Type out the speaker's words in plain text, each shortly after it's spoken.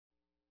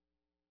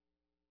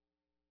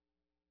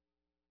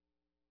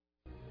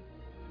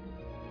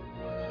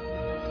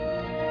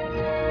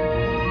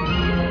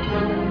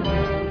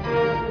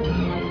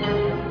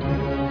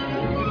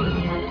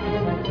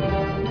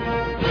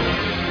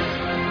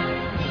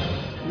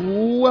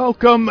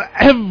Welcome,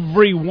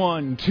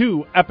 everyone,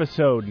 to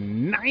episode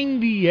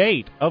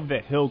 98 of the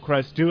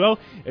Hillcrest Duo.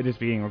 It is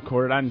being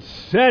recorded on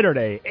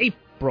Saturday,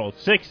 April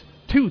 6th,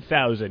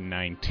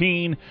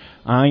 2019.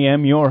 I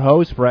am your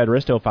host, Brad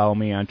Risto. Follow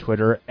me on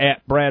Twitter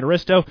at Brad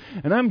Risto.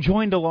 And I'm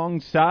joined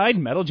alongside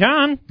Metal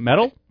John.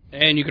 Metal.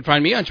 And you can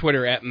find me on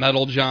Twitter at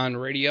Metal John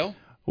Radio.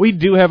 We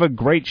do have a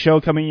great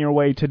show coming your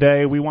way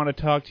today. We want to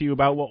talk to you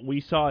about what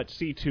we saw at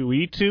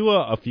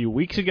C2E2 a few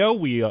weeks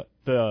ago.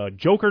 The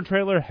Joker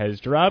trailer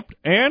has dropped,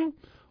 and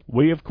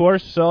we, of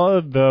course,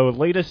 saw the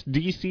latest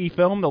DC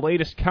film, the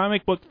latest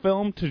comic book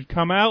film to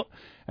come out,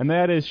 and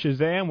that is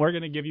Shazam. We're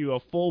going to give you a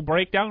full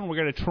breakdown. We're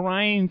going to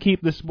try and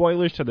keep the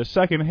spoilers to the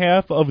second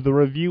half of the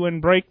review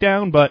and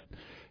breakdown, but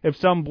if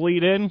some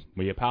bleed in,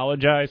 we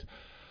apologize.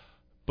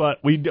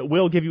 But we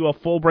will give you a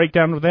full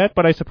breakdown of that,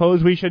 but I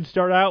suppose we should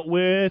start out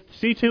with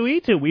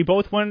C2E2. We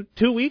both went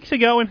 2 weeks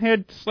ago and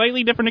had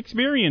slightly different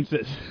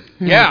experiences.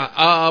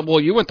 Yeah, well,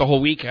 you went the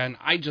whole weekend.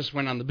 I just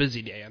went on the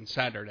busy day on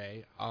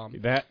Saturday.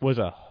 That was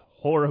a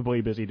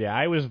horribly busy day.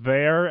 I was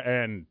there,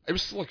 and it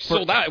was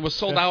sold out. It was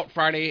sold out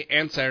Friday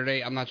and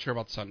Saturday. I'm not sure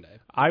about Sunday.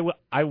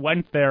 I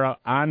went there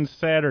on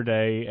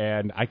Saturday,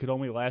 and I could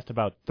only last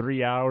about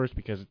 3 hours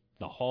because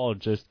the hall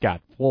just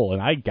got full,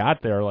 and I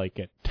got there like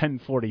at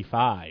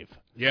 10:45.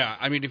 Yeah,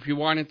 I mean, if you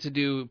wanted to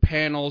do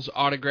panels,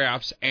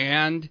 autographs,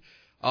 and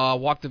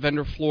walk the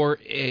vendor floor,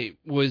 it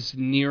was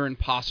near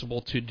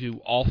impossible to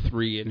do all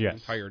three in an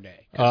entire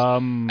day.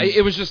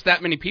 It was just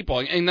that many people,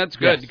 and that's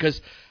good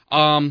because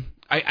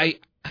I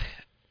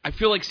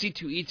feel like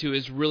C2E2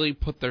 has really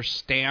put their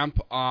stamp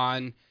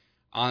on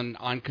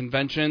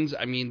conventions.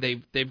 I mean,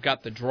 they've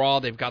got the draw,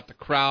 they've got the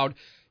crowd.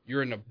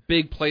 You're in a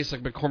big place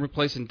like McCormick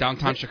Place in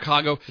downtown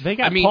Chicago. They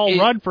got Paul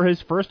Rudd for his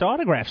first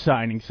autograph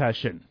signing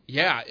session.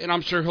 Yeah, and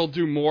I'm sure he'll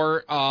do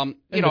more.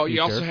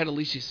 You also had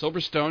Alicia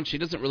Silverstone. She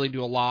doesn't really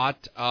do a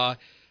lot.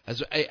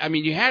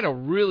 You had a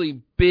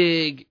really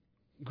big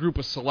group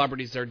of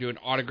celebrities there doing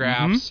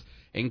autographs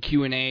and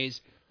Q&As.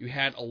 You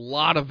had a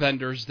lot of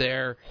vendors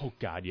there. Oh,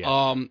 God, yes.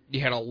 You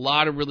had a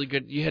lot of really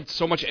good... You had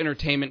so much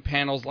entertainment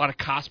panels, a lot of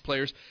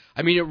cosplayers.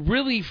 I mean, it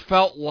really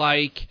felt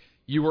like...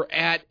 You were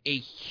at a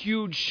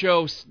huge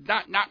show,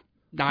 not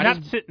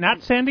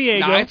San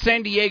Diego. Not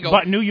San Diego.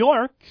 But New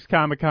York's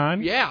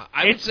Comic-Con. Yeah,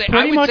 I would say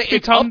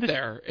it's up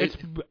there.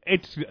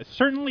 It's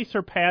certainly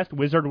surpassed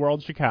Wizard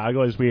World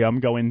Chicago as we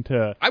go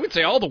into... I would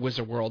say all the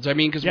Wizard Worlds. I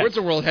mean, because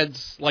Wizard World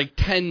has like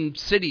 10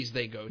 cities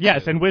they go to.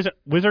 Yes, and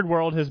Wizard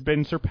World has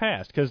been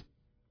surpassed because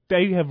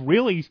they have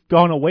really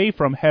gone away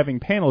from having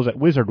panels at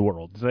Wizard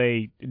Worlds.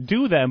 They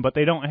do them, but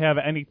they don't have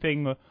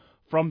anything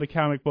from the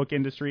comic book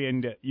industry,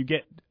 and you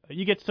get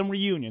some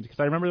reunions, because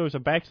I remember there was a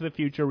Back to the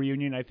Future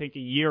reunion, I think, a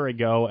year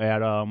ago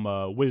at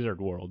Wizard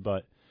World,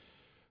 but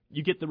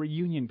you get the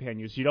reunion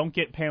panels. You don't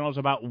get panels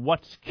about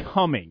what's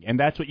coming, and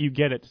that's what you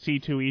get at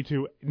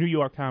C2E2, New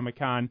York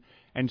Comic-Con,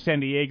 and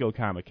San Diego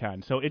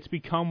Comic-Con. So it's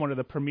become one of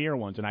the premier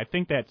ones, and I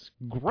think that's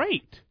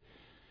great.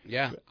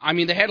 Yeah, I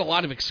mean, they had a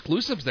lot of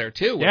exclusives there,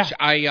 too, which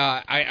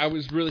I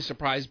was really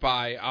surprised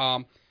by.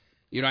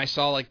 I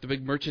saw like the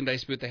big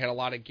merchandise booth. They had a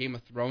lot of Game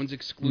of Thrones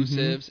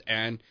exclusives,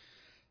 and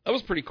that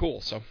was pretty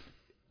cool. So,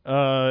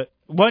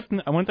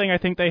 one thing I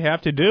think they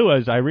have to do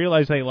is I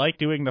realize they like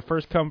doing the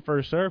first come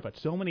first serve, but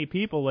so many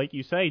people, like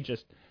you say,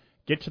 just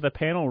get to the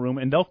panel room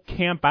and they'll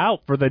camp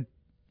out for the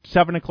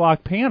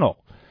 7:00 panel.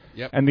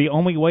 Yep. And the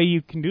only way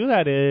you can do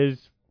that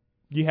is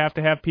you have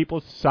to have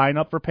people sign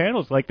up for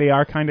panels, like they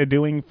are kind of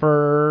doing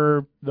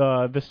for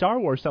the Star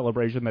Wars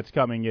celebration that's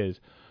coming. Is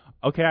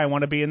okay, I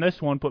want to be in this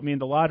one, put me in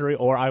the lottery,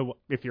 or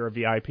if you're a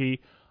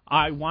VIP,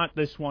 I want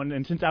this one,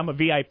 and since I'm a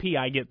VIP,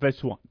 I get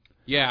this one.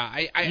 Yeah,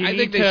 I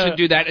think they should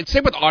do that. And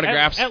same with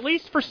autographs. At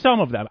least for some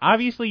of them.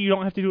 Obviously, you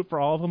don't have to do it for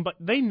all of them, but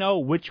they know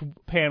which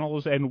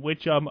panels and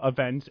which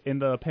events in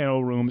the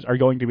panel rooms are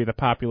going to be the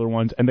popular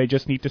ones, and they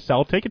just need to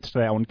sell tickets to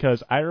that one,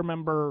 because I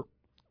remember,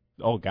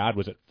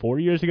 was it 4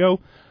 years ago?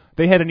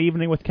 They had an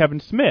evening with Kevin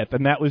Smith,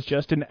 and that was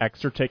just an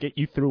extra ticket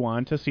you threw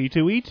on to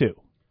C2E2.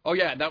 Oh,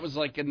 yeah, that was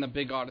like in the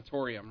big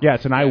auditorium. Right?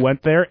 Yes, and I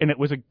went there, and it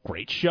was a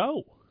great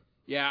show.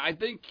 Yeah, I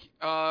think,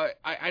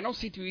 I know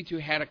C2E2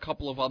 had a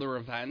couple of other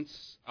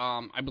events.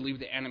 I believe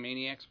the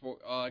Animaniacs,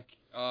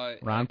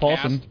 Ron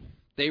Paulson.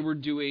 They were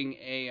doing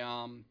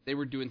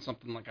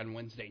something like on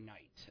Wednesday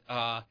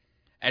night,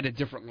 at a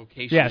different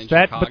location in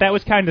Chicago. But that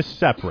was kind of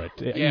separate.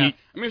 Yeah, I mean,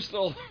 it was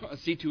still a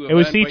C2 event. It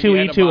was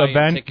C2E2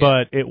 event,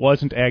 but it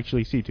wasn't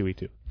actually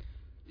C2E2.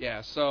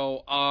 Yeah,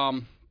 so,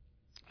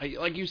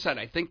 like you said,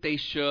 I think they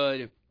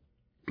should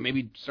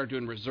maybe start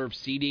doing reserve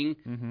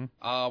seating,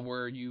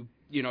 where you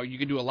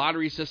could do a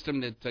lottery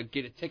system to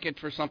get a ticket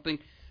for something,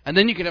 and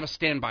then you could have a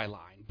standby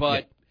line.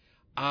 But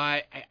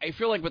I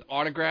feel like with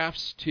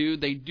autographs, too,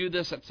 they do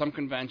this at some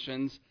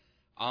conventions.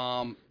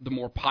 The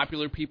more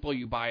popular people,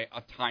 you buy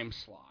a time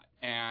slot.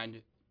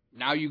 And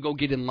now you go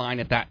get in line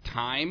at that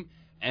time,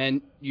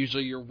 and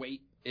usually your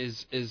wait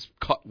is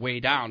cut way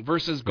down,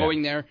 versus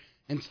going there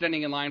and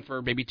standing in line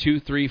for maybe 2,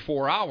 3,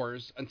 4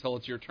 hours until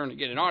it's your turn to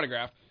get an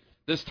autograph.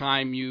 This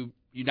time you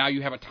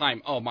have a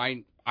time. Oh,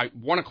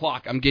 1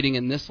 o'clock, I'm getting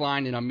in this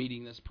line and I'm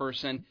meeting this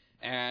person,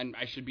 and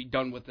I should be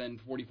done within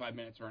 45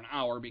 minutes or an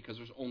hour because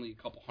there's only a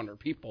couple hundred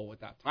people with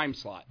that time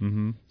slot.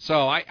 Mm-hmm.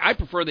 So I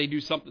prefer they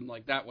do something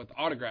like that with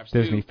autographs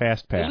Disney too.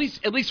 Fast Pass.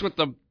 At least with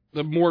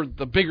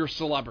the bigger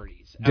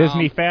celebrities.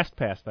 Disney Fast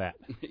Pass that.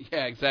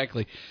 Yeah,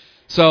 exactly.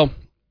 So,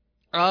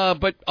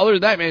 but other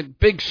than that, man,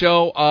 big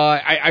show.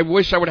 I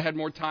wish I would have had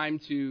more time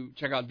to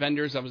check out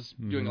vendors. I was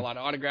doing a lot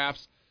of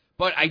autographs,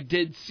 but I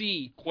did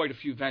see quite a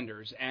few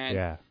vendors,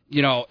 and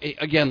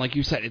again, like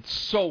you said, it's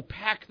so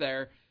packed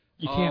there.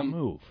 You can't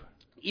move.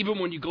 Even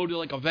when you go to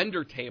like a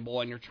vendor table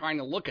and you're trying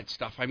to look at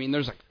stuff, I mean,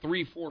 there's like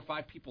 3, 4,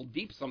 5 people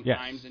deep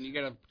sometimes, and you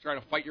got to try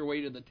to fight your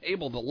way to the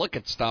table to look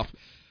at stuff.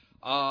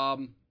 I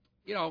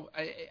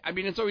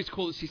mean, it's always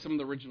cool to see some of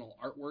the original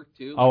artwork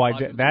too.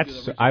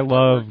 I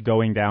love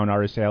going down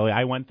Artist Alley.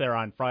 I went there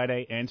on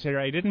Friday and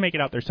Saturday. I didn't make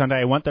it out there Sunday.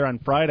 I went there on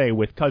Friday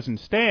with cousin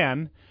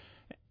Stan,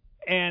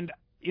 and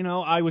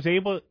I was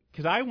able,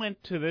 because I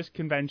went to this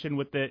convention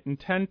with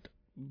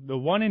the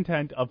one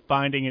intent of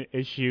finding an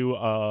issue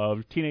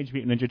of Teenage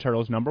Mutant Ninja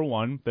Turtles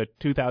 #1, the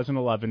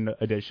 2011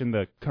 edition,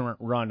 the current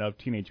run of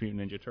Teenage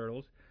Mutant Ninja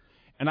Turtles.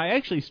 And I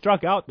actually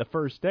struck out the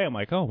first day. I'm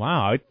like, oh,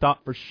 wow, I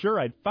thought for sure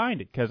I'd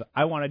find it because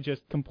I want to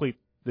just complete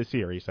the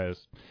series, as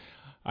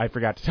I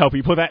forgot to tell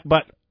people that.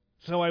 But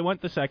so I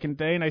went the second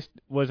day, and I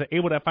was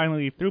able to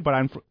finally leave through.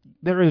 But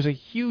there is a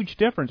huge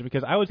difference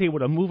because I was able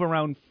to move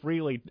around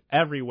freely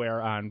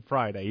everywhere on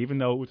Friday, even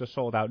though it was a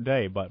sold-out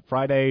day. But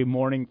Friday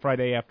morning,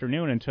 Friday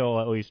afternoon, until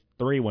at least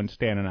 3 when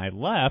Stan and I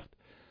left,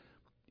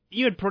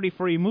 you had pretty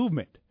free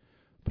movement.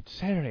 But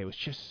Saturday was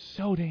just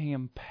so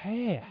damn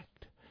packed.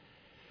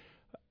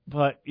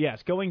 But,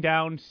 yes, going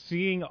down,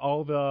 seeing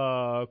all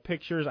the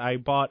pictures, I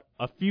bought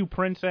a few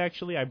prints,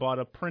 actually. I bought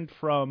a print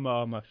from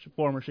a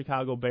former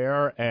Chicago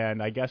Bear,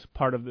 and I guess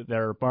part of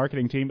their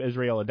marketing team,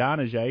 Israel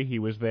Adonijah. He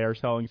was there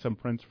selling some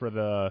prints for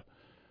the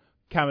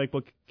comic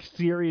book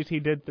series he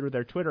did through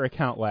their Twitter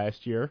account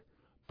last year.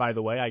 By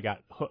the way, I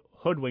got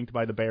hoodwinked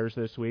by the Bears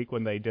this week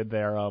when they did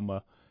their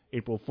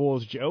April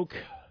Fool's joke.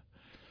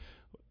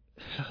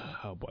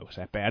 Oh, boy, was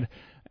that bad.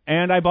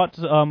 And I bought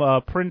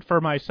a print for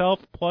myself,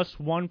 plus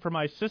one for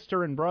my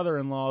sister and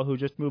brother-in-law who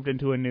just moved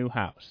into a new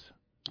house.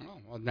 Oh,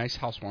 well, nice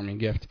housewarming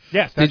gift.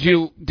 Yes. Did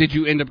you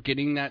end up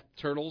getting that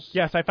Turtles?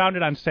 Yes, I found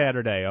it on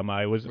Saturday.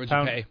 Where'd you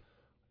pay? It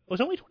was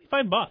only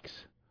 $25.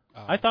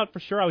 I thought for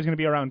sure I was going to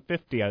be around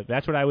 $50.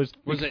 That's what I was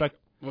expecting.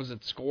 Was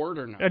it scored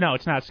or not? No,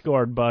 it's not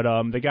scored, but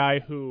the guy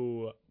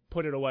who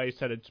put it away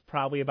said it's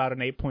probably about an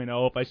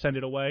 8.0 if I send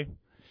it away,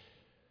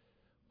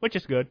 which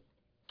is good.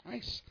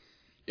 Nice.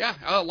 Yeah,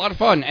 a lot of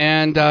fun,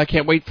 and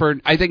can't wait for,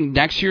 I think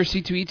next year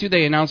C2E2,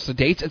 they announced the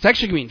dates. It's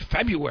actually going to be in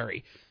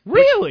February.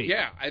 Really?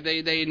 Yeah,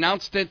 they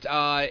announced it.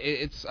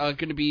 It's going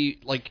to be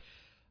like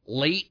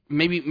late,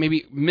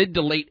 maybe mid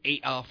to late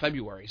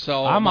February.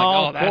 So I'm like,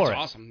 all oh, that's for it.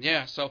 awesome.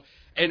 Yeah, so,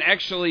 and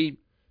actually,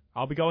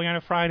 I'll be going on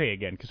a Friday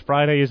again, because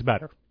Friday is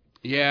better.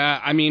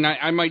 Yeah, I mean,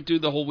 I might do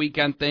the whole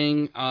weekend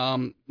thing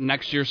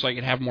next year so I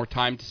can have more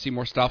time to see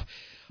more stuff.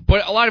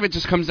 But a lot of it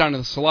just comes down to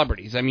the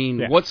celebrities. I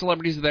mean, what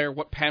celebrities are there,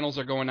 what panels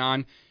are going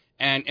on,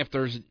 and if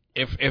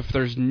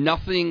there's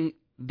nothing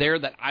there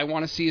that I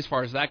want to see as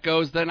far as that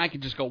goes, then I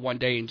could just go one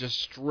day and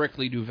just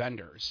strictly do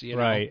vendors. You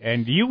know? Right,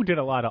 and you did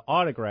a lot of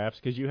autographs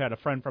because you had a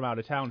friend from out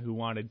of town who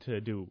wanted to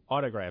do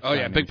autographs. Oh,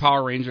 yeah, big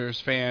Power Rangers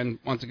fan,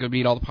 wants to go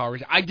meet all the Power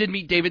Rangers. I did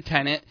meet David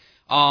Tennant,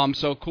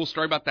 so cool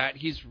story about that.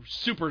 He's a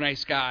super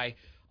nice guy.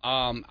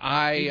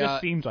 He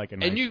just seems like a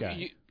nice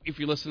guy. If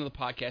you listen to the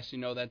podcast, you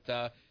know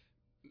that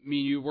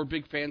me and you were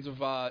big fans of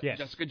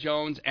Jessica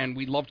Jones, and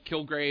we loved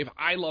Kilgrave.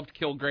 I loved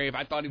Kilgrave.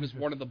 I thought he was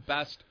one of the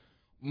best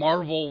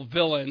Marvel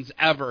villains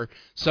ever.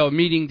 So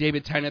meeting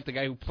David Tennant, the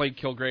guy who played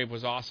Kilgrave,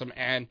 was awesome.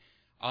 And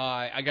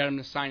I got him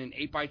to sign an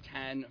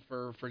 8x10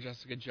 for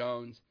Jessica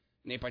Jones,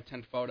 an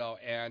 8x10 photo.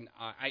 And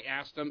I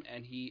asked him,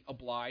 and he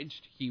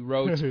obliged. He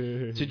wrote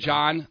to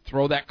John,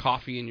 "Throw that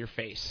coffee in your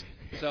face."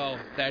 So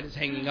that is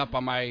hanging up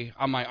on my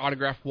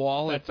autograph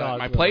wall at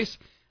my place.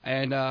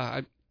 And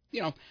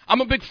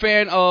I'm a big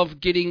fan of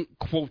getting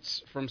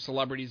quotes from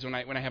celebrities when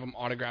I have them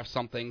autograph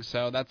something.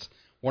 So that's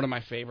one of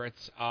my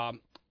favorites.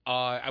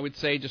 I would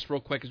say, just real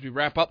quick as we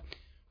wrap up,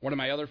 one of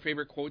my other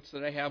favorite quotes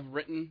that I have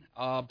written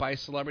by a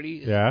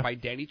celebrity is by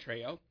Danny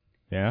Trejo.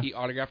 Yeah. He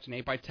autographed an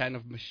 8x10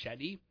 of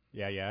Machete.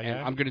 Yeah. And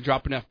I'm going to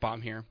drop an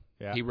F-bomb here.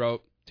 Yeah. He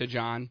wrote to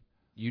John,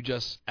 "You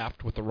just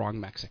effed with the wrong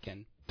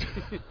Mexican."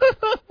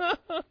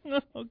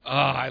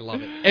 I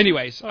love it.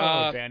 Anyways.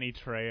 Danny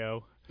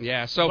Trejo.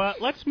 Yeah, so...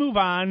 But let's move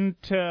on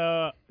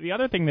to the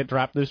other thing that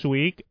dropped this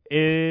week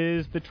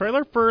is the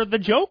trailer for The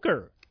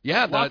Joker.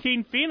 Yeah.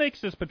 Joaquin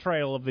Phoenix's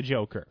portrayal of the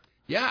Joker.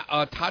 Yeah,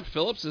 Todd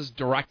Phillips is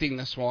directing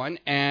this one.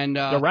 And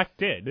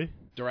Directed.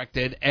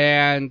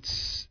 And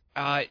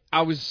I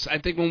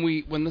think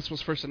when this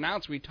was first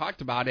announced, we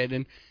talked about it,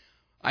 and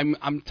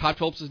Todd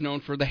Phillips is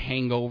known for The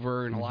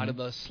Hangover and a lot of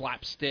the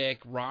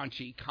slapstick,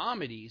 raunchy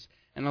comedies.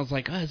 And I was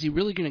like, is he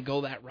really going to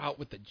go that route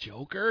with the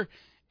Joker?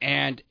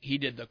 And he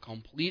did the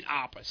complete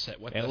opposite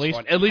with At this least,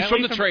 one, at least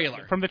from the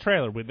trailer. From the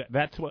trailer.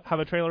 That's how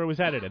the trailer was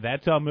edited.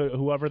 That's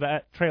whoever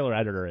that trailer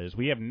editor is.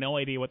 We have no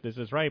idea what this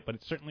is, right? But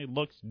it certainly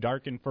looks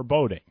dark and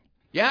foreboding.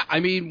 Yeah, I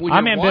mean, when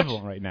I'm you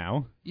ambivalent right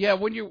now. Yeah,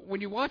 when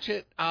you watch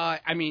it,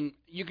 I mean,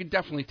 you can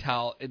definitely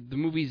tell the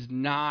movie's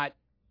not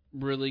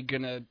really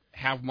gonna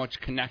have much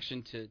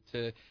connection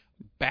to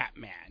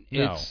Batman.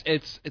 No.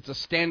 It's a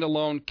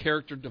standalone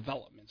character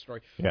development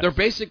story. Yes. They're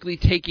basically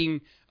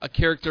taking a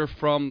character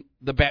from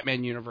the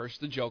Batman universe,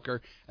 the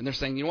Joker, and they're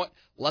saying, you know what?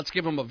 Let's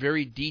give him a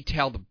very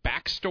detailed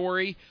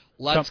backstory.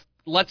 Let's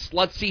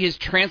see his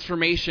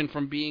transformation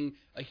from being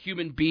a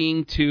human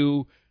being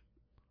to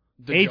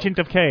the Agent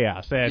Joker. of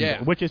Chaos, and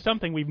Yeah. which is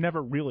something we've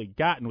never really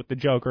gotten with the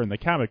Joker in the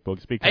comic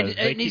books because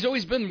And he's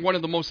always been one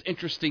of the most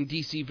interesting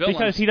DC villains.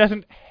 because he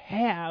doesn't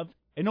have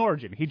an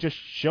origin. He just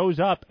shows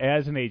up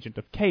as an agent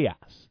of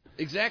chaos.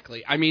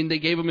 Exactly. I mean, they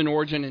gave him an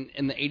origin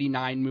in the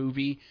 '89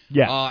 movie.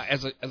 Yes.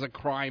 As a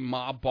crime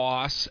mob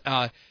boss.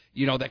 That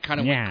kind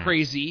of Yeah. went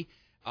crazy.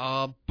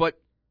 But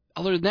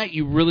other than that,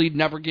 you really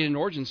never get an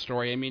origin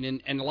story. I mean,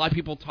 and a lot of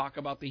people talk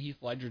about the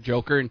Heath Ledger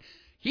Joker, and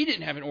he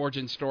didn't have an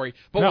origin story.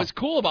 But No. what's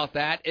cool about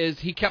that is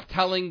he kept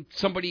telling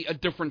somebody a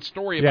different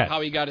story about Yes.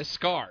 how he got his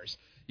scars.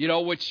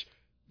 Which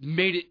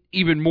made it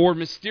even more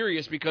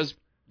mysterious because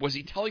was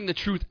he telling the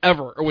truth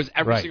ever, or was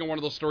every Right. single one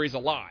of those stories a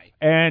lie?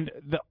 And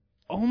the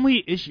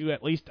only issue,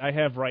 at least I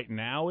have right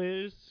now,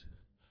 is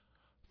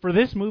for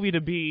this movie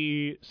to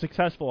be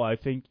successful, I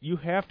think, you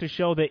have to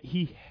show that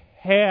he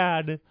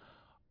had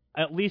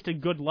at least a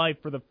good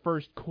life for the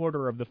first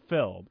quarter of the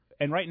film.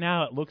 And right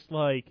now it looks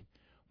like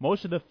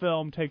most of the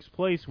film takes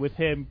place with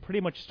him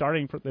pretty much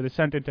starting from the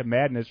descent into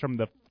madness from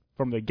the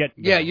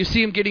get-go. Yeah, you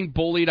see him getting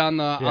bullied on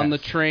the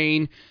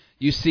train.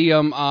 You see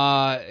him,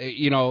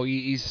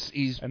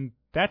 he's And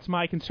that's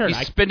my concern.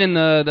 he's spinning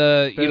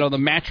the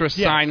mattress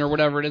Yes. sign or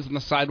whatever it is on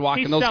the sidewalk,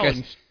 He's and those selling,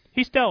 guys.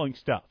 he's selling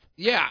stuff.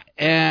 Yeah,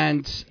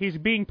 and He's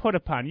being put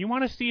upon. You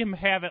want to see him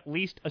have at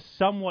least a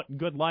somewhat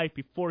good life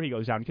before he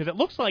goes down, because it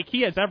looks like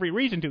he has every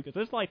reason to, because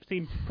his life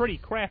seems pretty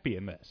crappy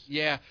in this.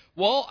 yeah.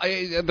 Well,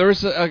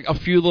 there's a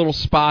few little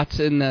spots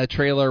in the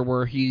trailer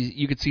where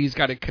you could see he's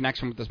got a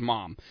connection with his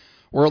mom,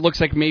 where it looks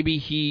like maybe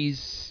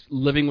he's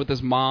living with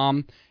his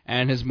mom,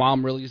 and his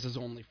mom really is his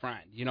only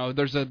friend.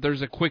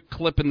 There's a quick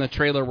clip in the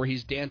trailer where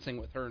he's dancing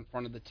with her in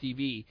front of the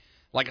TV,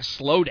 like a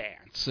slow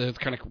dance. It's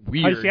kind of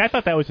weird. I see. I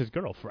thought that was his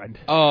girlfriend.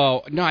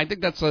 Oh no, I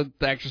think that's the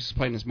actress who's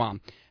playing his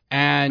mom,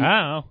 and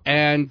Oh.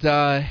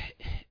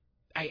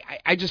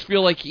 I just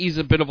feel like he's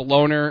a bit of a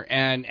loner,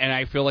 and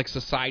I feel like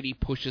society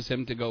pushes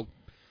him to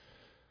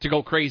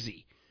go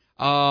crazy.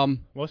 Well,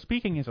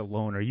 speaking as a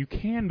loner, you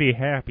can be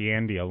happy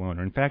and be a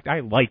loner. In fact, I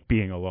like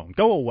being alone.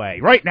 Go away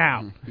right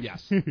now.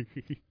 Yes,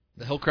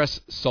 the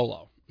Hillcrest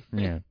solo.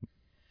 Yeah.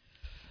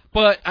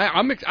 But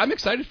I'm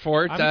excited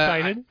for it. I'm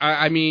excited.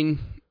 I mean,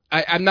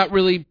 I'm not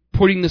really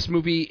putting this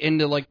movie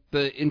into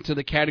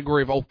the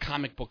category of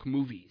comic book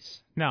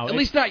movies. No, at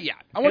least not yet.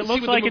 I want it to see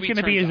looks what like the it's movie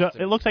going to be. turns out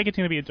to. It looks like it's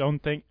going to be its own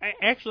thing.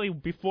 Actually,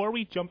 before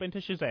we jump into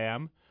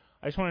Shazam,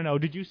 I just want to know: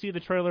 did you see the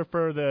trailer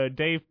for the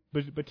Dave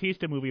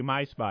Bautista movie,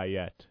 My Spy,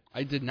 yet?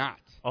 I did not.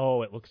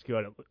 Oh, it looks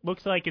good. It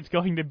looks like it's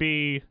going to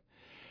be.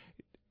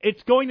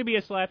 It's going to be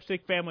a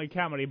slapstick family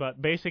comedy, but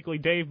basically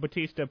Dave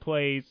Bautista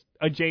plays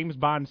a James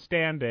Bond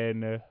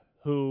stand-in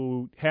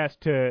who has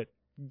to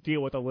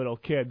deal with a little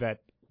kid that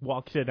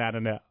walks in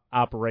on an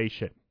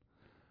operation.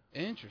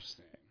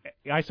 Interesting.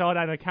 I saw it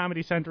on a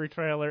Comedy Century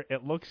trailer.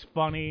 It looks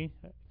funny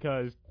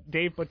because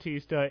Dave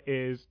Bautista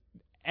is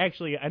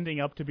actually ending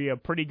up to be a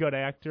pretty good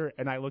actor,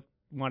 and I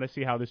want to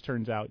see how this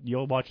turns out.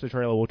 You'll watch the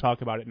trailer. We'll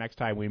talk about it next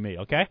time we meet,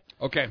 okay?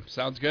 Okay,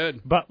 sounds good.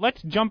 But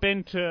let's jump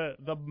into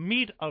the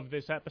meat of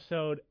this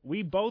episode.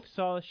 We both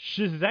saw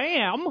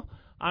Shazam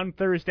on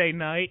Thursday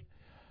night,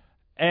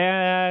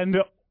 and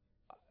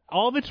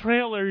all the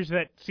trailers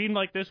that seemed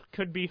like this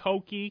could be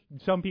hokey,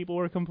 some people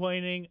were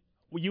complaining.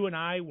 You and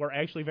I were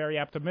actually very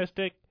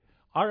optimistic.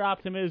 Our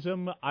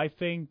optimism, I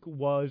think,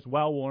 was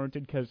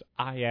well-warranted because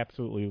I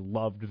absolutely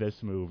loved this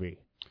movie.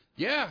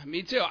 Yeah,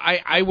 me too.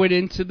 I went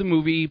into the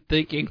movie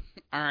thinking,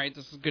 all right,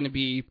 this is going to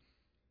be,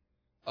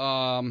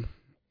 I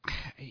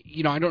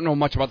don't know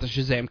much about the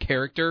Shazam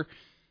character,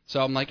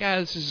 so I'm like,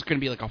 this is just going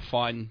to be like a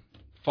fun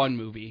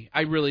movie.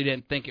 I really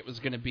didn't think it was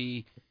going to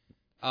be,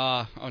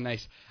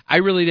 nice. I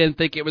really didn't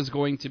think it was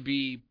going to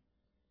be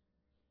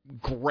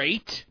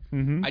great.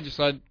 Mm-hmm. I just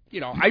thought,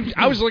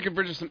 I was looking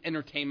for just some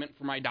entertainment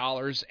for my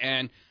dollars,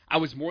 and I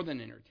was more than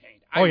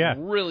entertained. I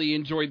really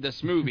enjoyed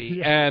this movie,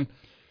 Yeah. and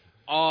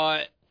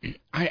I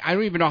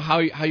don't even know how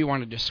you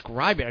want to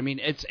describe it. I mean,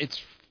 it's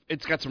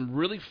got some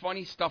really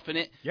funny stuff in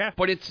it. Yeah.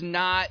 But it's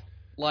not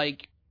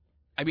like,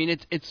 I mean,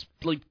 it's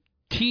like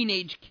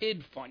teenage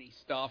kid funny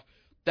stuff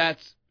that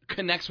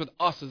connects with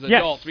us as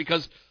adults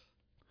because,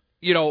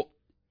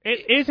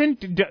 it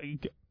isn't.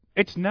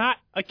 It's not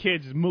a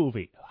kid's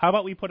movie. How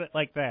about we put it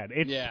like that?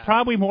 It's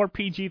probably more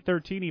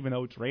PG-13, even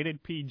though it's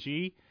rated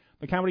PG.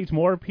 The comedy's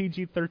more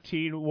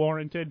PG-13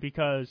 warranted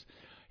because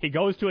he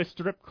goes to a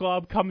strip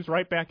club, comes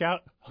right back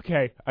out.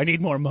 Okay, I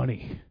need more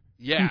money.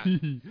 Yeah.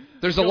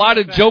 There's a lot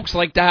of jokes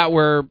like that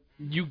where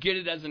you get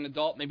it as an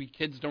adult. Maybe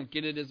kids don't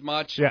get it as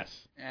much. Yes.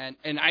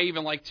 And I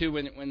even like, too,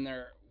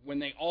 when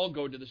they all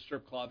go to the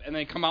strip club and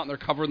they come out and they're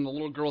covering the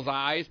little girl's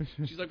eyes.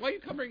 She's like, why are you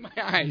covering my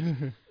eyes?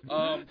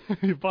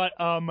 But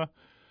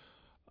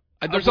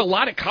there's a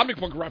lot of comic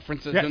book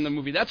references in the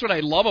movie. That's what I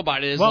love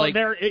about it.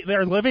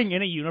 They're living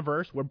in a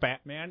universe where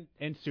Batman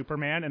and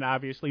Superman and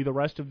obviously the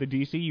rest of the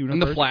DC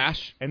universe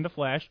and the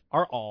Flash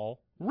are all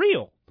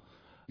real.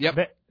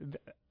 Yep.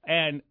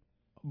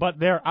 But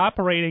they're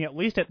operating, at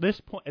least at this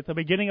point, at the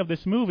beginning of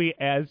this movie,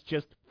 as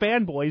just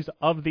fanboys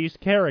of these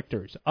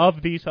characters,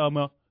 of these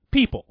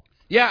people.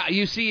 Yeah,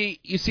 you see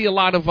a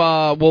lot of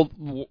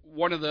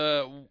one of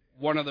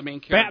the main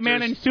characters.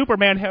 Batman and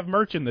Superman have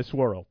merch in this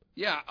world.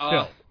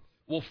 Yeah.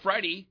 Well,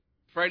 Freddy,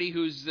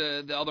 who's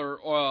the other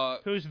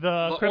who's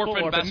the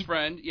orphan best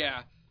friend.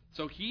 Yeah.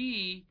 So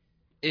he's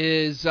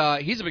a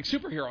big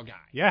superhero guy.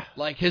 Yeah.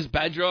 Like his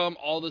bedroom,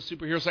 all the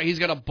superheroes. So he's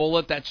got a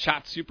bullet that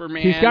shot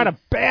Superman. He's got a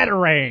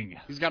batarang.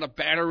 He's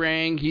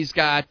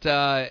got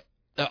a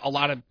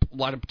lot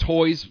of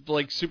toys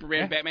like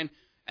Superman, Batman.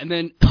 And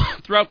then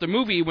throughout the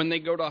movie, when they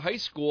go to high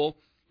school,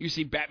 you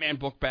see Batman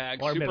book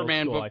bags, or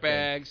Superman school, book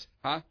bags.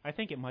 Huh? I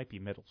think it might be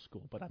middle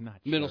school, but I'm not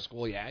sure. Middle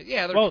school, yeah.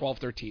 Yeah, they're 12,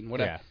 13,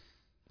 whatever. Yeah.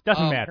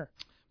 Doesn't matter.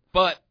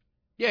 But,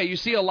 yeah, you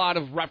see a lot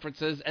of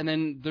references. And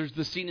then there's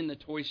the scene in the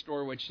toy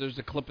store, which there's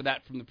a clip of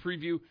that from the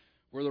preview,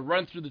 where they're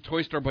running through the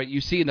toy store. But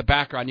you see in the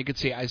background, you can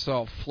see I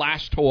saw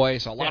Flash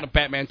toys, a lot of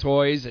Batman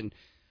toys. And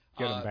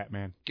Get him,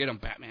 Batman. Get him,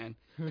 Batman.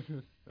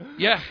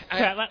 Yeah.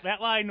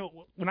 That line,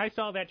 when I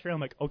saw that trailer,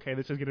 I'm like, okay,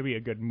 this is going to be a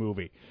good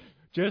movie.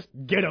 Just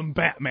get him,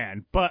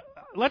 Batman. But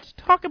let's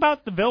talk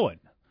about the villain,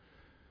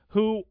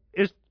 who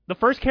is the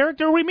first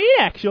character we meet,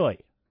 actually.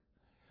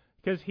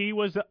 Because he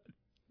was,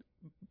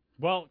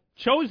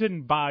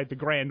 chosen by the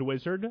Grand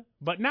Wizard,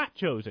 but not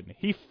chosen.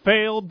 He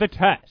failed the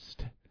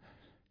test.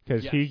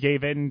 Because he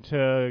gave in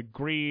to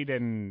greed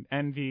and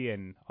envy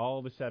and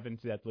all the 7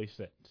 deadly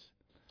sins.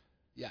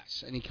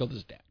 Yes, and he killed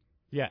his dad.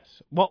 Yes.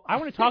 Well, I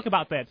want to talk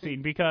about that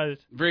scene because...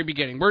 Very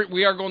beginning.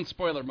 We are going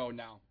spoiler mode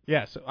now.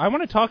 Yes. I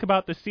want to talk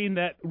about the scene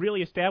that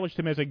really established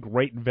him as a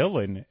great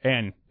villain,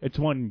 and it's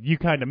one you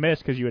kind of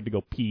missed because you had to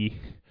go pee.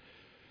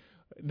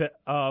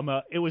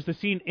 It was the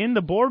scene in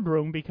the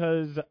boardroom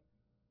because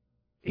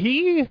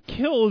he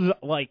kills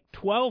like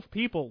 12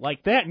 people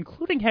like that,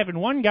 including having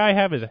one guy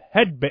have his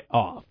head bit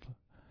off.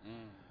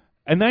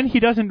 And then he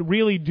doesn't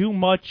really do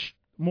much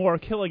more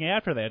killing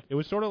after that. It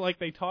was sort of like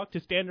they talked to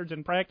standards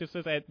and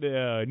practices at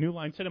New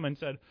Line Cinema and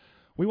said,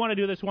 we want to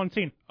do this one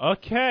scene.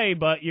 Okay,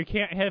 but you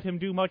can't have him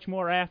do much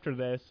more after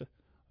this.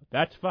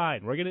 That's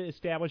fine. We're going to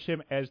establish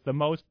him as the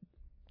most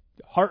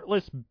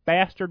heartless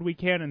bastard we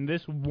can in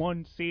this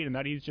one scene, and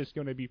that he's just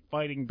going to be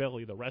fighting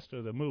Billy the rest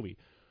of the movie,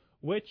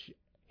 which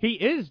he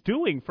is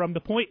doing from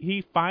the point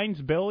he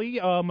finds Billy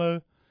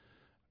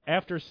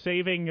after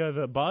saving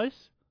the bus.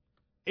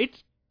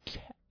 It's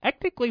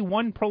technically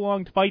one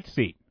prolonged fight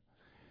scene.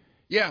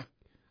 Yeah.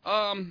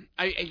 For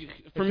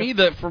me,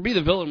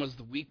 the villain was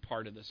the weak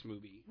part of this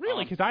movie.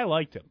 Really? Because I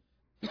liked him.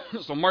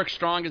 So Mark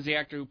Strong is the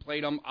actor who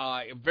played him.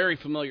 A very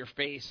familiar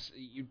face.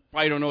 You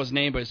probably don't know his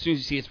name, but as soon as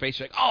you see his face,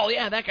 you're like, oh,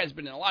 yeah, that guy's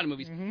been in a lot of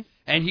movies. Mm-hmm.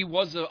 And he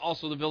was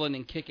also the villain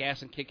in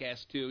Kick-Ass and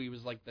Kick-Ass 2. He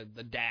was like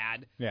the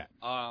dad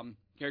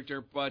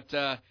character. But,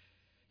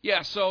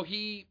 so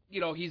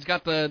he's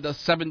got the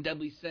 7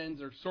 deadly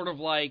sins, or sort of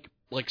like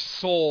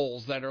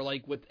souls that are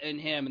like within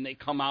him, and they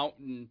come out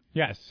and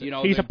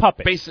he's a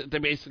puppet.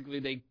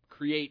 They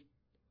create,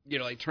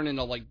 they turn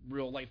into like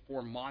real life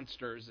form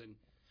monsters, and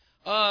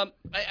I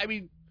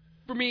mean,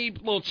 for me, a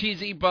little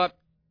cheesy, but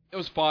it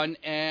was fun.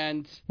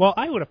 And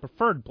I would have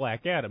preferred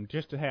Black Adam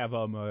just to have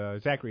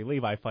Zachary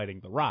Levi fighting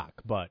The Rock,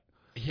 but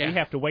we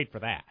have to wait for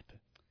that.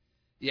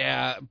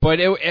 Yeah, but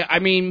I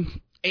mean,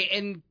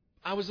 and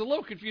I was a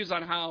little confused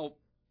on how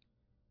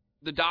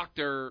the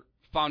Doctor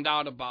found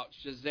out about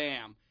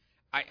Shazam.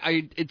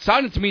 It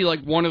sounded to me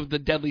like one of the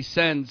deadly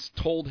sins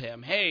told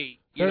him, "Hey,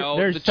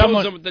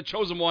 the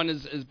chosen one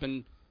has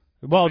been."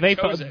 Well,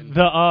 chosen.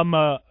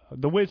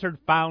 The wizard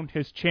found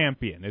his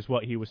champion, is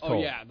what he was told. Oh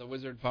yeah, the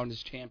wizard found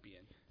his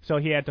champion. So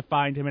he had to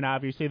find him, and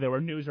obviously there were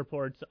news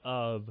reports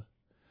of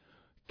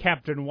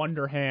Captain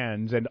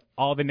Wonderhands and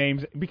all the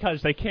names,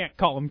 because they can't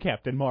call him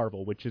Captain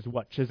Marvel, which is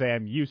what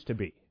Shazam used to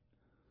be.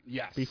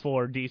 Yes.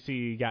 Before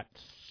DC got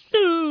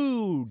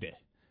sued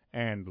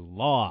and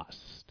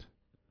lost.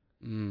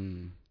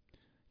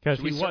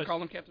 Should we still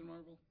call him Captain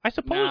Marvel? I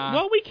suppose. Nah.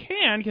 Well, we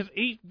can, because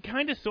he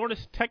kind of, sort of,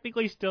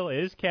 technically still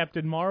is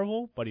Captain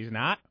Marvel, but he's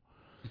not.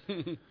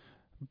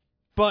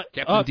 But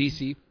Captain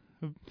DC.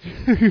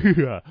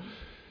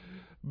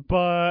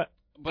 But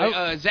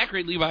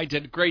Zachary Levi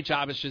did a great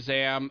job as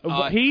Shazam.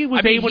 He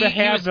was able to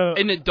have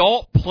an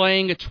adult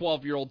playing a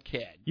 12-year-old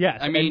kid. Yes,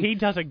 and he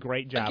does a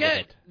great job of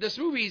it. This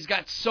movie's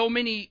got so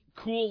many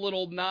cool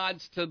little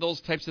nods to those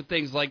types of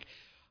things. Like,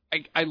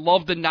 I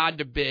love the nod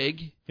to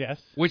Big.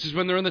 Yes. Which is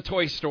when they're in the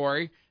toy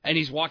store and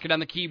he's walking on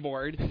the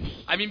keyboard.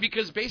 I mean,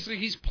 because basically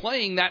he's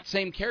playing that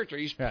same character.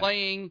 He's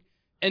playing,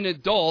 an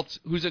adult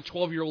who's a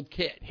 12-year-old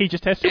kid. He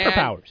just has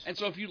superpowers. And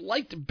so if you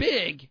liked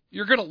Big,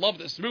 you're going to love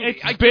this movie.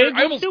 It's Big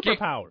with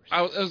superpowers.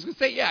 I was going to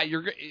say, yeah,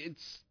 you're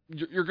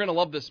going to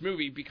love this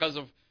movie because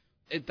of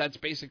it. That's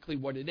basically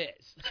what it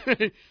is.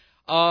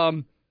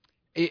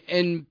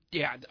 And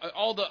yeah,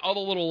 all the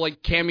little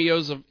like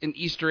cameos and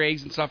Easter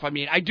eggs and stuff. I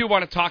mean, I do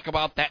want to talk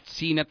about that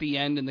scene at the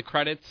end in the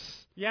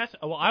credits. Yes,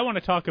 well, I want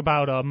to talk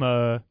about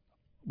the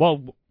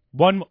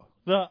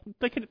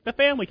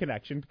family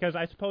connection, because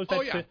I suppose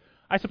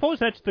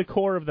that's the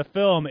core of the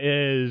film.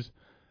 Is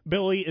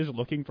Billy is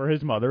looking for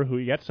his mother, who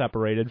he gets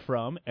separated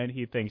from, and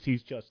he thinks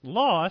he's just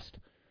lost.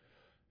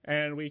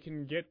 And we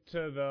can get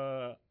to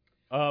the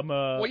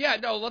well, yeah,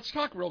 no, let's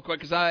talk real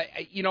quick, because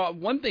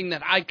one thing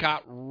that I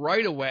got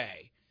right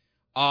away.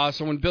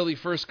 So when Billy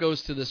first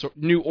goes to this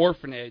new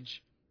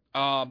orphanage,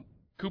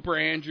 Cooper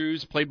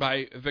Andrews, played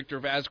by Victor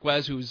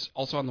Vasquez, who's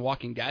also on The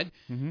Walking Dead,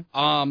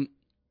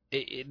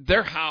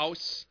 their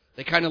house,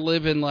 they kind of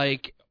live in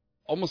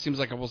almost seems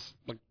like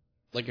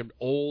an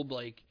old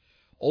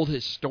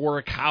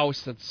historic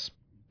house that's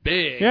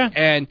big,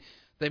 and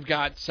they've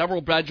got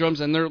several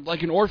bedrooms, and they're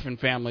like an orphan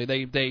family.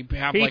 They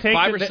have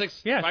five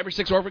or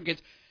six orphan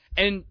kids.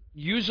 And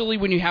usually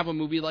when you have a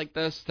movie like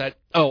this,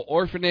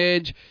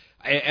 orphanage,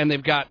 and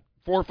they've got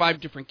 4 or 5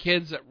 different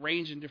kids that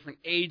range in different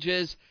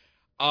ages,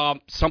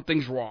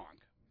 something's wrong.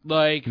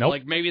 Like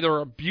maybe they're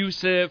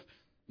abusive,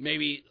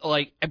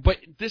 but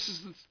this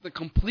is the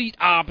complete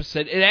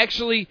opposite. It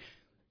actually,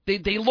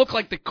 they look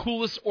like the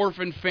coolest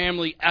orphan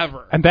family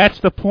ever. And that's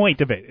the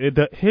point of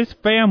it. His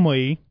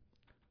family,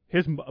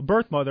 his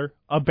birth mother,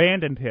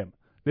 abandoned him.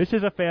 This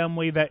is a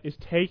family that is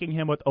taking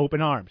him with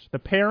open arms. The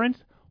parents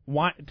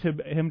want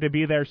him to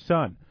be their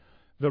son.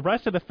 The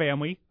rest of the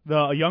family,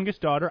 the youngest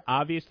daughter,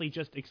 obviously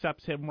just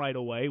accepts him right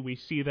away. We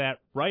see that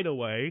right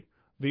away.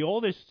 The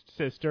oldest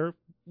sister,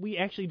 we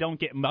actually don't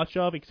get much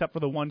of, except for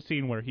the one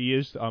scene where he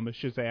is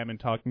Shazam and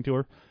talking to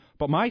her.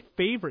 But my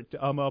favorite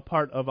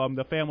part of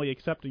the family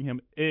accepting him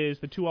is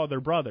the 2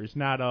 other brothers,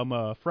 not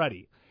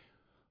Freddy.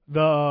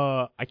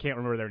 I can't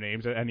remember their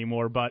names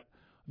anymore, but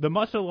the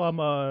muscle,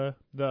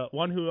 the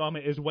one who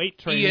is weight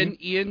training.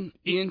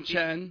 Ian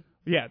Chen.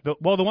 Yeah, the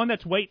one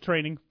that's weight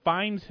training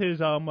finds his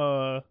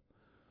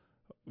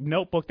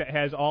notebook that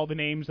has all the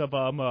names of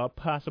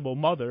possible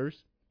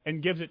mothers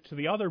and gives it to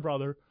the other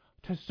brother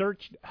to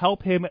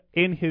help him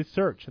in his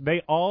search.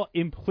 They all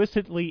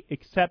implicitly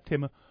accept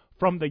him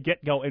from the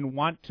get-go and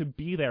want to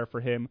be there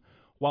for him,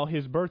 while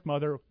his birth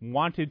mother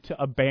wanted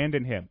to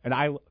abandon him. And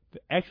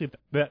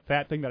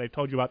that thing that I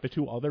told you about the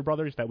 2 other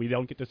brothers that we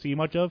don't get to see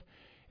much of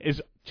is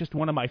just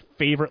one of my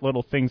favorite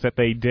little things that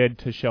they did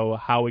to show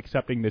how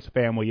accepting this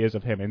family is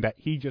of him, and that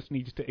he just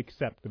needs to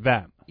accept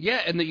them.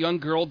 Yeah, and the young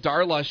girl,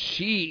 Darla,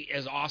 she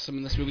is awesome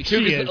in this movie,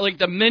 too. She is. Like,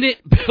 the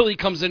minute Billy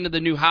comes into the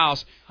new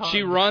house,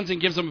 she runs and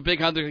gives him a big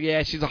hug.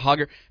 Yeah, she's a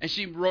hugger. And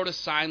she wrote a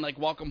sign like,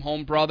 "Welcome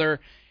home, brother."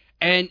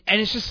 And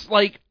it's just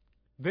like,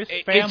 this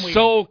family...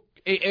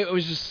 It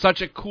was just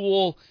such a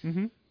cool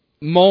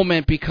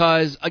moment,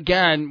 because,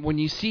 again, when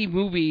you see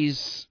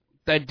movies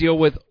that deal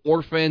with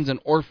orphans and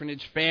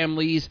orphanage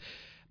families,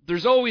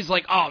 there's always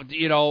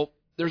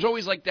there's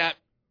always that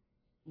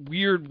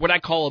weird, what I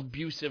call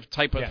abusive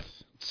type of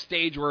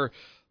stage where,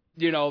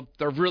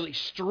 they're really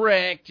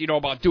strict,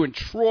 about doing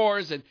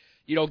chores and,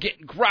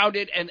 getting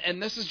grounded.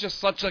 And this is just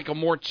such a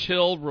more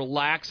chill,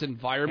 relaxed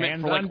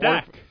environment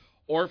for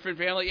orphan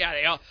family.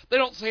 Yeah, they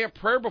don't say a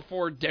prayer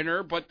before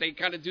dinner, but they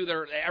kind of do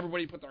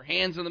everybody put their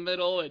hands in the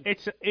middle. And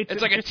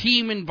it's like a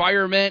team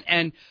environment,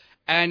 and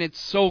it's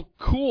so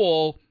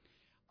cool.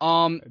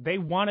 They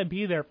want to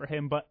be there for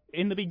him, but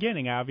in the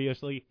beginning,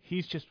 obviously,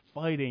 he's just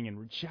fighting and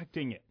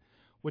rejecting it,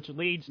 which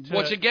leads to...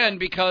 Which, again,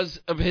 because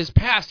of his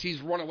past,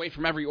 he's run away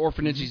from every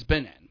orphanage he's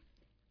been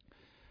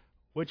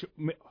in.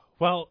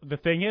 Well, the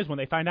thing is, when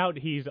they find out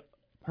his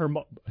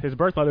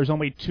birth mother's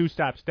only 2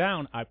 stops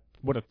down, I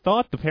would have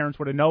thought the parents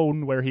would have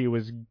known where he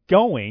was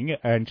going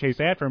and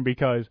chased after him,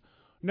 because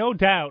no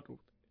doubt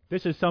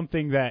this is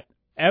something that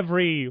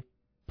every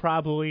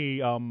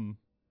probably...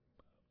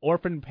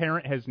 orphan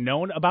parent has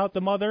known about the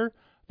mother,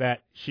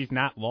 that she's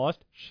not lost,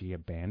 she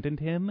abandoned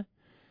him.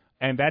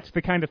 And that's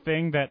the kind of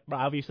thing that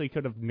obviously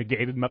could have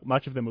negated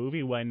much of the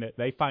movie, when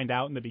they find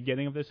out in the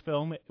beginning of this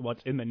film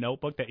what's in the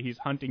notebook, that he's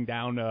hunting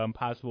down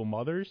possible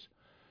mothers,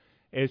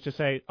 is to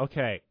say,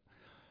 okay,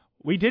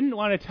 we didn't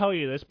want to tell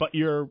you this, but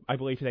I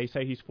believe they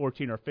say he's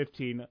 14 or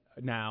 15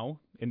 now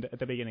at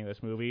the beginning of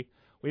this movie.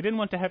 We didn't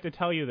want to have to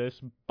tell you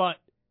this, but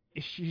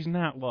she's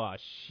not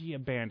lost. She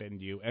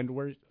abandoned you, and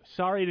we're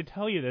sorry to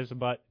tell you this,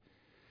 but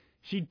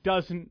she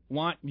doesn't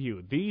want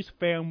you. These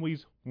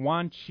families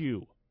want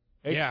you.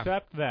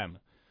 Accept them.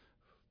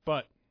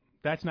 But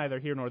that's neither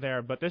here nor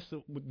there. But this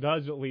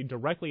does lead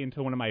directly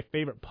into one of my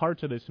favorite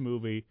parts of this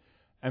movie,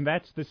 and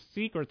that's the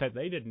secret that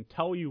they didn't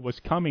tell you was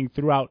coming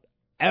throughout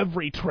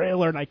every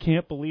trailer, and I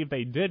can't believe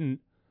they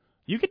didn't.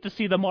 You get to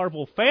see the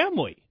Marvel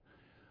family.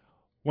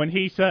 When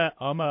he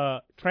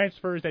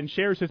transfers and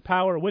shares his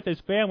power with his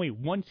family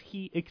once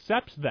he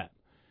accepts them.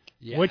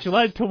 Yes. which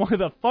led to one of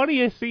the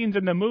funniest scenes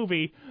in the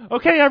movie.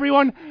 Okay,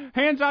 everyone,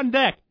 hands on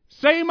deck.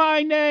 Say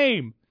my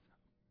name.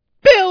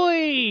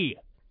 Billy!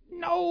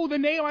 No, the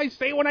name I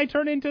say when I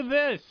turn into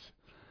this.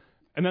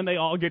 And then they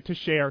all get to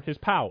share his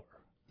power.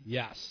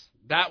 Yes.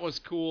 That was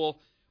cool.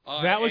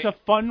 That was a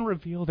fun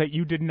reveal that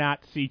you did not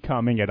see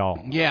coming at all.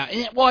 Yeah.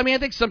 Well, I mean, I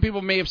think some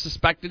people may have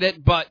suspected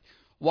it, but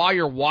while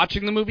you're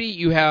watching the movie,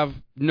 you have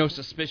no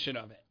suspicion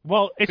of it.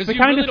 Well, it's the you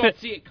kind really of don't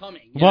see it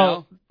coming. You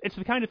know? It's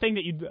the kind of thing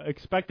that you'd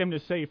expect them to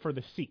say for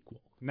the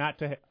sequel.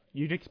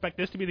 You'd expect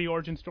this to be the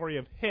origin story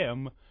of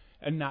him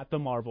and not the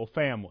Marvel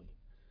family.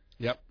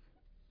 Yep.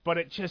 But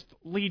it just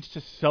leads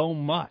to so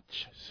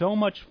much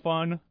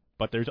fun.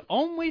 But there's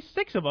only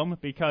 6 of them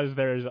because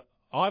there's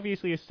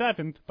obviously a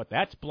 7th, but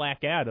that's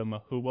Black Adam,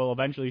 who will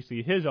eventually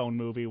see his own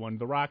movie when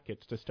The Rock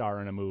gets to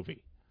star in a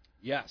movie.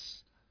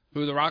 Yes.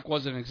 Who The Rock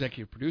was an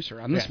executive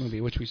producer on this movie,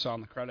 which we saw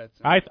in the credits.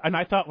 I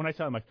thought when I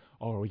saw it, I'm like,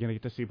 oh, are we going to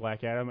get to see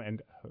Black Adam?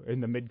 And in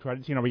the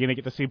mid-credits scene, are we going to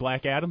get to see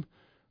Black Adam?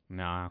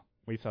 Nah,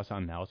 we saw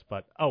something else,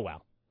 but oh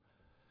well.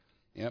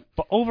 Yep.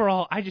 But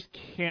overall, I just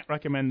can't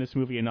recommend this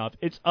movie enough.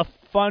 It's a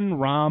fun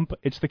romp.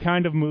 It's the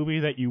kind of movie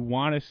that you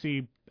want to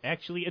see.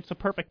 Actually, it's a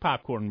perfect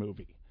popcorn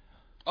movie.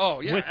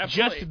 Oh, yeah, with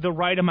absolutely. just the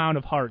right amount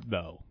of heart,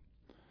 though,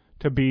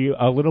 to be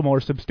a little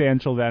more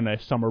substantial than a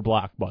summer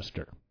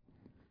blockbuster.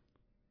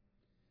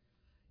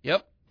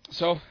 Yep.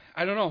 So,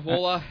 I don't know.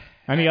 Well,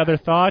 any other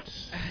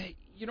thoughts?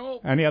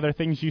 Any other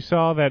things you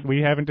saw that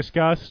we haven't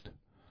discussed?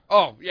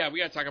 Oh, yeah, we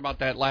got to talk about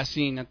that last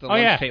scene at the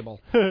lunch table.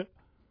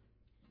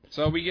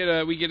 So we get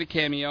a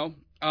cameo,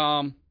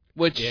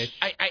 which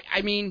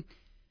I mean,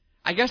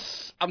 I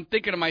guess I'm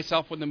thinking to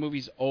myself when the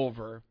movie's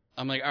over,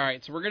 I'm like, all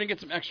right, so we're gonna get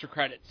some extra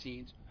credit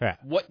scenes. Yeah.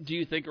 What do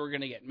you think we're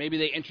gonna get? Maybe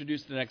they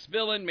introduce the next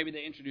villain. Maybe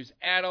they introduce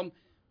Adam.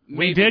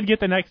 We did get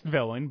the next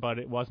villain, but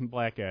it wasn't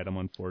Black Adam,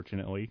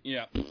 unfortunately.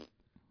 Yeah.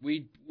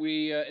 We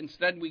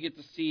instead we get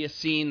to see a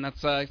scene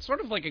that's sort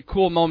of like a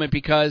cool moment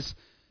because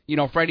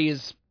Freddy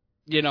is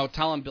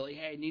telling Billy,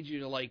 hey, I need you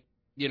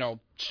to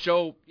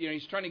show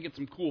he's trying to get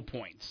some cool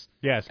points.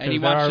 Yes, and he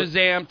wants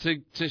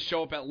Shazam to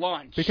show up at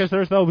lunch because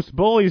there's those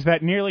bullies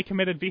that nearly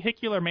committed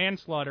vehicular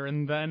manslaughter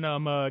and then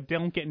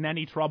don't get in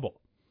any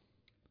trouble.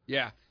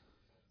 Yeah.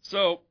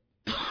 So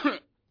one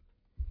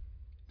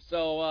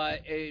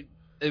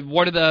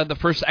of the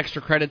first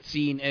extra credit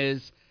scene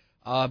is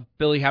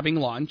Billy having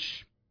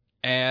lunch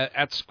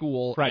at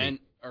school.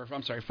 Freddy.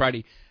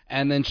 Freddy.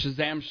 And then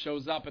Shazam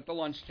shows up at the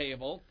lunch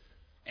table,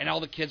 and all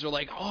the kids are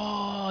like,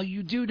 oh,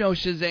 you do know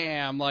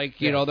Shazam.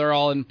 They're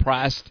all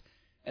impressed.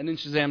 And then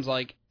Shazam's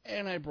like,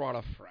 and I brought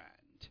a friend.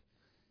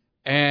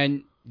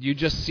 And you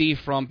just see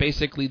from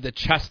basically the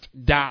chest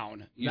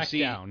down,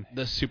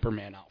 the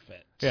Superman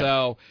outfit. Yeah.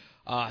 So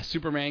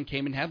Superman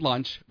came and had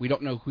lunch. We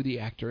don't know who the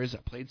actor is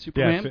that played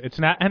Superman. Yes, it's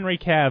not Henry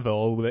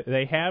Cavill.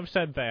 They have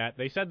said that.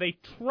 They said they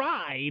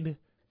tried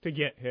to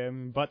get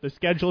him, but the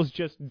schedules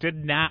just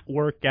did not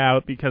work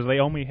out because they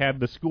only had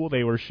the school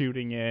they were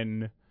shooting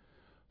in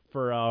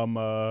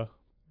for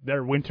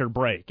their winter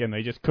break, and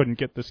they just couldn't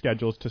get the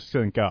schedules to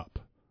sync up.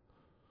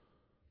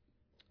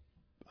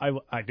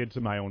 I did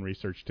some of my own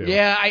research too.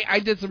 Yeah, I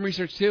did some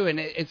research too, and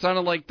it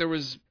sounded like there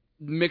was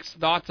mixed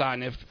thoughts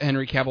on if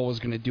Henry Cavill was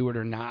going to do it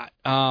or not.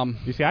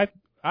 You see, I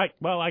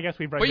guess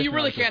we've read. But you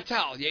really can't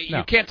tell.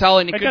 You can't tell,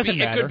 and it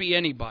could be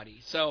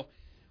anybody. So.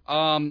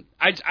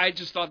 I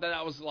just thought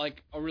that was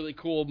like a really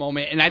cool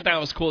moment, and I thought it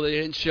was cool they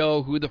didn't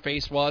show who the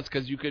face was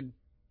because you could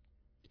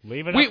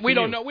leave it. We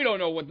don't know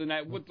what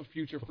the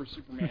future for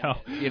Superman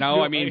is.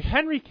 I mean,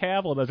 Henry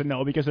Cavill doesn't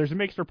know because there's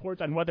mixed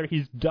reports on whether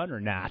he's done or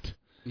not.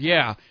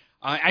 Yeah,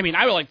 I mean,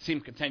 I would like to see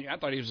him continue. I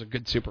thought he was a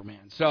good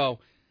Superman. So,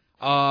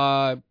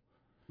 I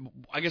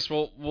guess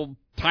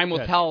time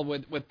will tell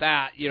with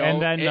that.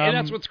 And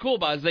that's what's cool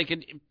about it,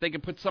 is they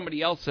could put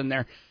somebody else in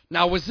there.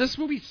 Now, was this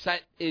movie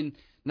set in?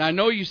 Now, I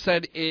know you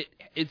said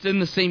it's in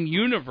the same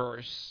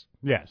universe.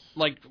 Yes.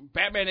 Like,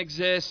 Batman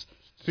exists,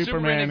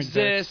 Superman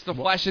exists, The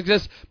Flash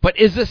exists, but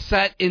is this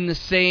set in the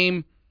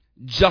same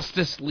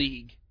Justice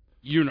League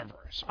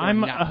universe?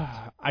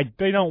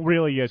 They don't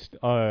really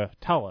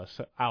tell us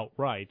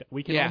outright.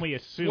 We can only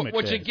assume it is.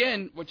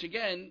 Which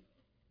again,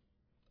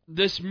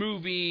 this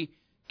movie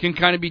can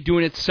kind of be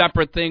doing its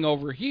separate thing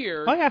over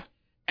here. Oh, yeah.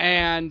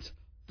 And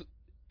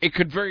it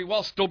could very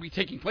well still be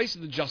taking place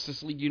in the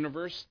Justice League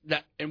universe,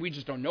 and we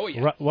just don't know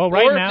yet.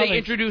 Right now, if they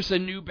introduce a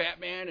new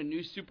Batman, a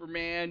new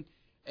Superman,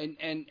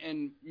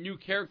 and new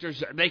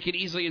characters, they could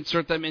easily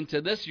insert them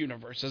into this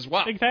universe as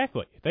well.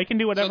 Exactly. They can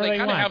do whatever they want.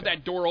 So they kind of have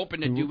that door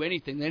open to do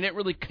anything. They didn't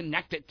really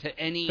connect it to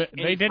any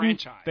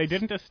franchise. They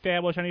didn't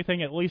establish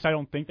anything. At least I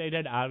don't think they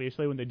did.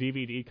 Obviously, when the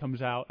DVD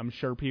comes out, I'm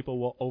sure people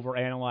will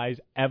overanalyze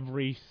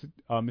every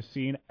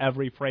scene,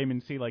 every frame,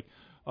 and see, like,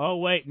 oh,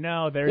 wait,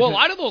 no, there's... Well, a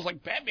lot of those,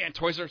 like, Batman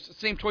toys are the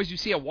same toys you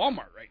see at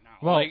Walmart right now.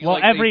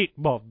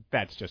 Well,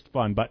 that's just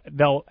fun, but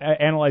they'll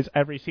analyze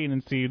every scene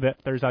and see that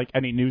there's, like,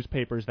 any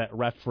newspapers that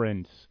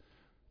reference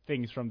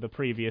things from the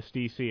previous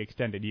DC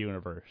Extended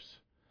Universe.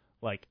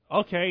 Like,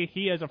 okay,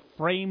 he has a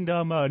framed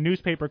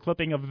newspaper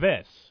clipping of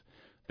this.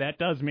 That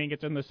does mean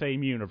it's in the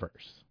same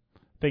universe.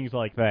 things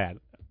like that.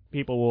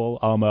 People will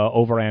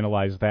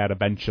overanalyze that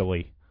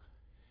eventually.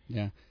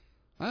 Yeah.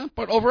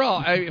 But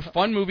overall, a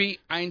fun movie.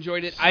 I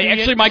enjoyed it. I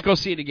actually might go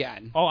see it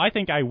again. Oh, I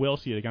think I will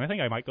see it again. I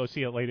think I might go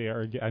see it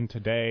later again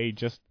today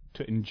just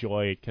to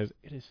enjoy it because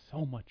it is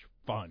so much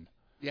fun.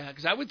 Yeah,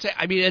 because I would say,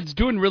 I mean, it's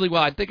doing really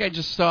well. I think I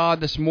just saw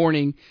this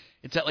morning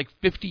it's at like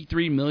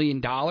 $53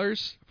 million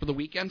for the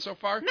weekend so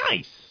far.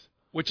 Nice!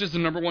 Which is the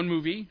 #1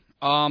 movie.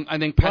 I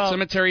think Pet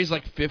Sematary is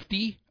like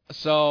 50.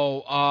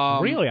 So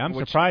really, I'm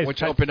surprised.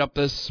 Which opened up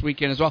this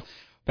weekend as well.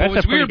 That's but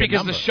it's weird because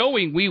number. the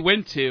showing we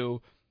went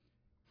to,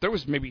 there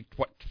was maybe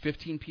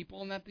 15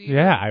 people in that theater.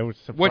 Yeah, I was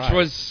surprised. Which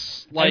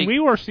was like, and we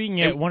were seeing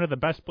it at one of the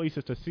best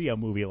places to see a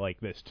movie like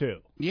this too.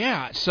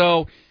 Yeah,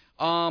 so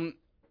I'm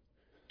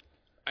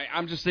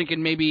just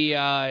thinking maybe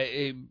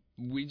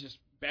we just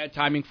bad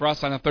timing for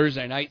us on a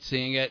Thursday night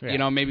seeing it. Yeah. You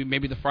know,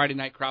 maybe the Friday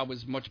night crowd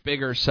was much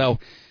bigger. So,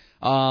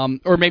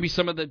 or maybe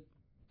some of the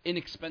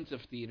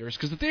inexpensive theaters,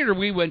 because the theater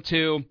we went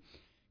to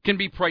can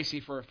be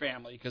pricey for a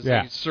family because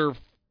they serve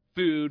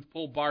food,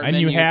 full bar and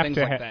menu, you have things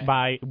to like that.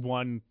 buy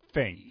one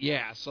thing.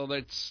 Yeah, so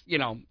that's, you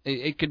know,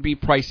 it could be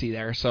pricey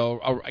there. So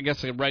I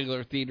guess a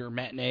regular theater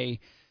matinee,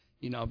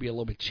 you know, be a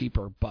little bit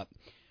cheaper. But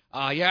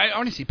yeah, I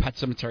want to see Pet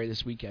Sematary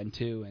this weekend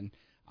too.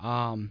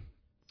 And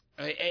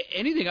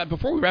anything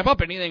before we wrap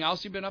up? Anything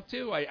else you've been up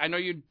to? I know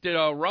you did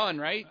a run,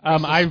 right?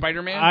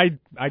 Spider-Man.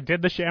 I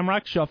did the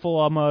Shamrock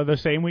Shuffle the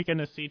same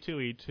weekend as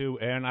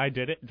C2E2, and I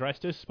did it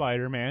dressed as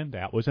Spider-Man.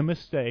 That was a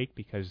mistake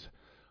because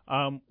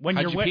when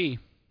How'd you pee?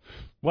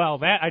 Well,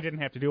 that I didn't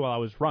have to do while I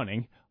was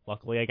running.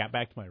 Luckily, I got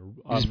back to my. You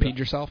just peed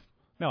yourself?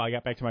 No, I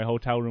got back to my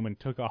hotel room and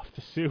took off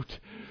the suit.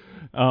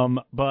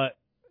 But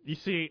you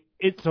see,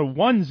 it's a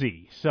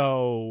onesie,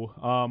 so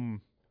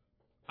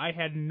I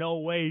had no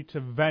way to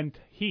vent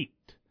heat.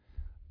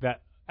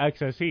 That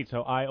excess heat,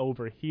 so I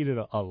overheated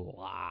a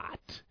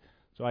lot.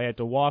 So I had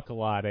to walk a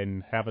lot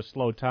and have a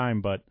slow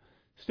time, but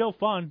still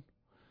fun.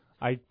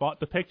 I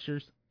bought the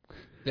pictures.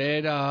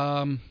 Did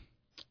a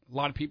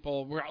lot of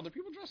people, were other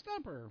people dressed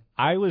up? Or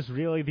I was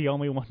really the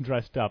only one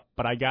dressed up,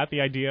 but I got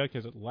the idea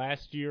because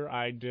last year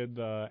I did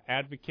the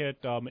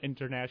Advocate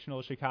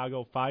International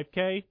Chicago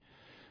 5K,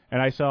 and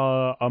I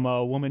saw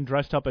a woman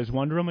dressed up as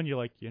Wonder Woman. You're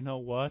like, you know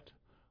what?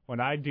 When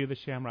I do the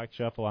Shamrock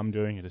Shuffle, I'm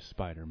doing it as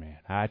Spider-Man.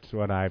 That's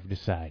what I've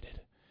decided.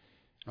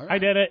 All right. I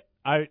did it.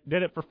 I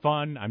did it for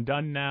fun. I'm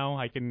done now.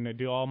 I can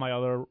do all my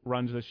other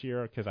runs this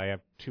year because I have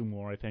 2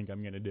 more I think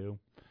I'm going to do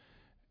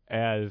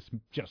as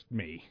just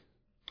me.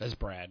 As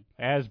Brad.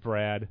 As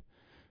Brad,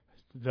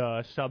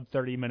 the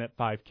sub-30-minute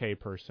 5K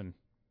person.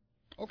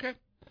 Okay.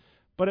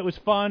 But it was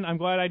fun. I'm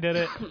glad I did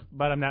it,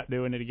 but I'm not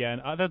doing it again.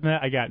 Other than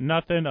that, I got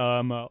nothing.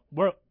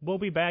 We'll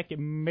be back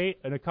in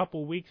a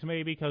couple weeks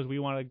maybe because we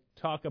want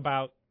to talk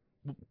about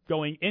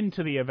going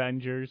into the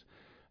Avengers,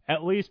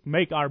 at least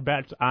make our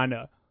bets on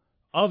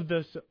of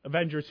the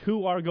Avengers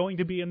who are going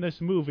to be in this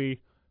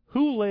movie,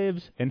 who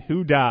lives and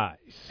who dies.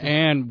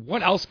 And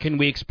what else can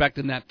we expect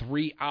in that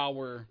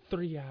 3-hour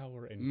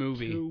and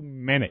movie? 2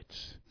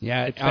 minutes.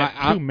 Yeah, it's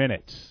 2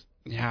 minutes.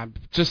 Yeah,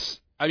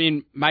 I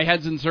mean, my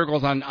head's in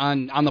circles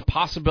on the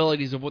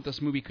possibilities of what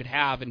this movie could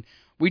have, and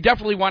we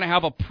definitely want to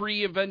have a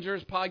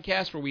pre-Avengers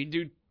podcast where we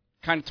do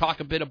kind of talk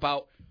a bit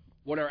about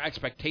what our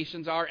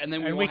expectations are, and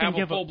then we can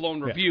have a full-blown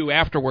review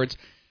afterwards.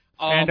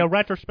 And a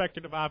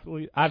retrospective of,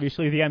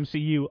 obviously, the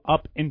MCU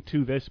up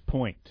into this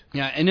point.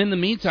 Yeah, and in the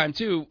meantime,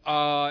 too,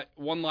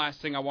 one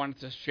last thing I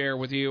wanted to share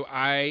with you.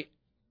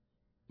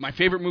 My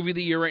favorite movie of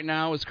the year right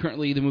now is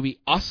currently the movie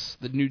Us,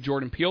 the new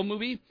Jordan Peele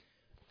movie.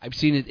 I've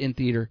seen it in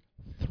theater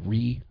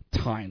 3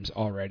 times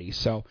already.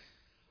 So,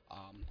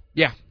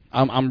 yeah,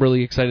 I'm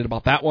really excited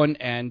about that one,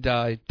 and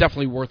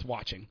definitely worth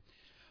watching.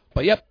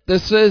 But, yep,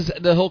 this is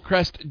the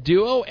Hillcrest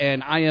Duo,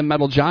 and I am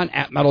Metal John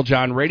at Metal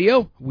John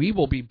Radio. We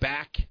will be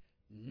back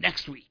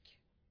next week.